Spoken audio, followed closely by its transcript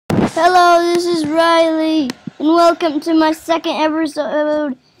Hello, this is Riley, and welcome to my second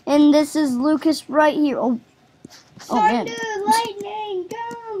episode. And this is Lucas right here. Oh man. Thunder, lightning,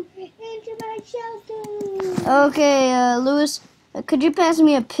 come into my shelter. Okay, Lewis, could you pass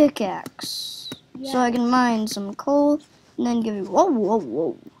me a pickaxe so I Yeah. can mine some coal and then give you?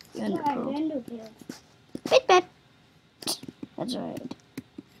 Whoa! You ender pearl. Bit bat. That's right.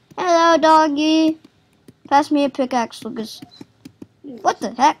 Hello, doggy. Pass me a pickaxe, Lucas. What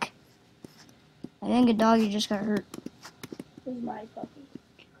the heck? I think a doggy just got hurt. This is my puppy.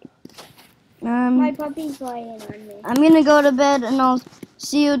 My puppy's lying on me. I'm gonna go to bed and I'll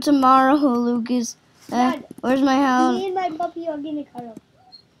see you tomorrow, Lucas. Dad, Where's my house? me and my puppy are gonna cuddle.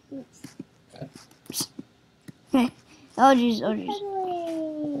 Oops. Oh jeez.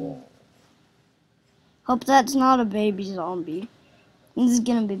 Cuddling. Hope that's not a baby zombie. This is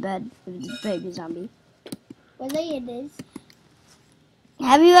gonna be bad if it's a baby zombie. Whether it is.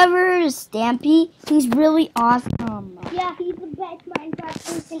 Have you ever heard of Stampy? He's really awesome. Yeah, he's the best Minecraft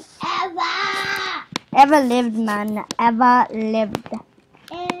person ever. Ever lived, man. Ever lived.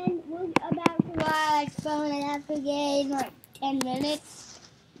 And we're about to watch Phone and After Game in like 10 minutes.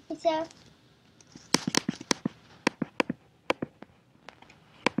 So,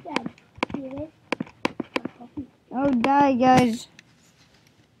 Dad, see this? Oh, die, guys.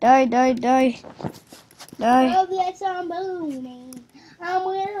 Die. Oh, yes, I'm booming. I'm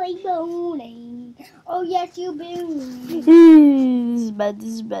really booming. Oh, yes, you boom. This is bad.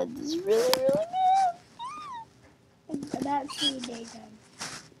 This is really bad. It's about 3 days on.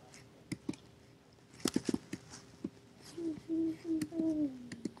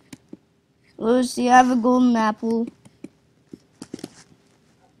 Lucy, I have a golden apple.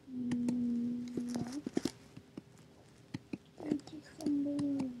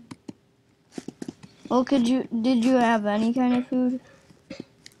 Well, did you have any kind of food?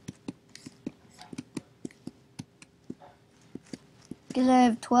 Because I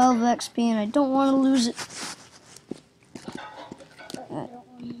have 12 XP and I don't want to lose it.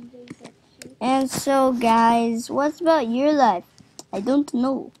 And so, guys, what's about your life? I don't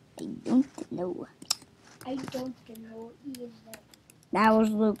know. I don't know either. That was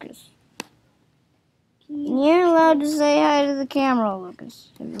Lucas. You're allowed to say hi to the camera, Lucas,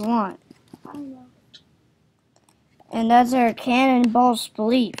 if you want. I know. And that's our cannonball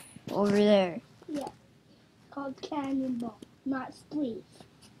spleef over there. Yeah. Called Cannonball, not Spleef.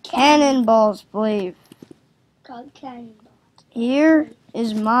 Cannonball spleef. Called Cannonball. Here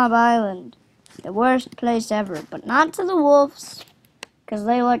is Mob Island. The worst place ever, but not to the wolves, because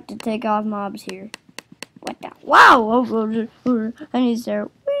they like to take off mobs here. What the? Wow! Oh, I need to start.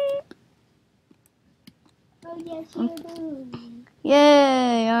 Weep. Oh, yes, you do.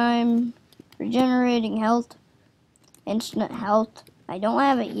 Yay! I'm regenerating health. Instant health. I don't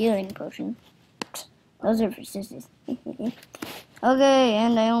have a healing potion. Those are for sissies. Okay,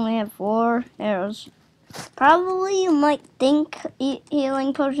 and I only have 4 arrows. Probably you might think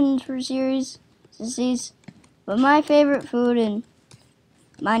healing potions for sissies, but my favorite food in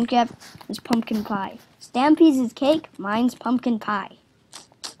Minecraft is pumpkin pie. Stampy's is cake, mine's pumpkin pie.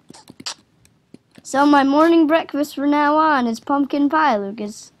 So my morning breakfast from now on is pumpkin pie,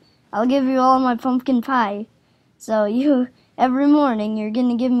 Lucas. I'll give you all my pumpkin pie. So every morning you're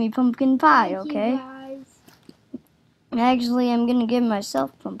gonna give me pumpkin pie, okay? Actually, I'm gonna give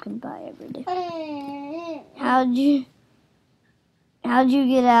myself pumpkin pie every day. How'd you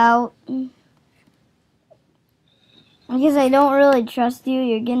get out? Because I don't really trust you.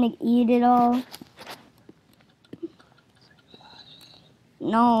 You're gonna eat it all.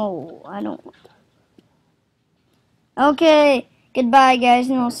 No, I don't. Okay, goodbye, guys,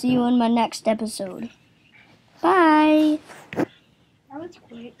 and I'll see you in my next episode. Bye. That was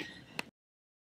quick.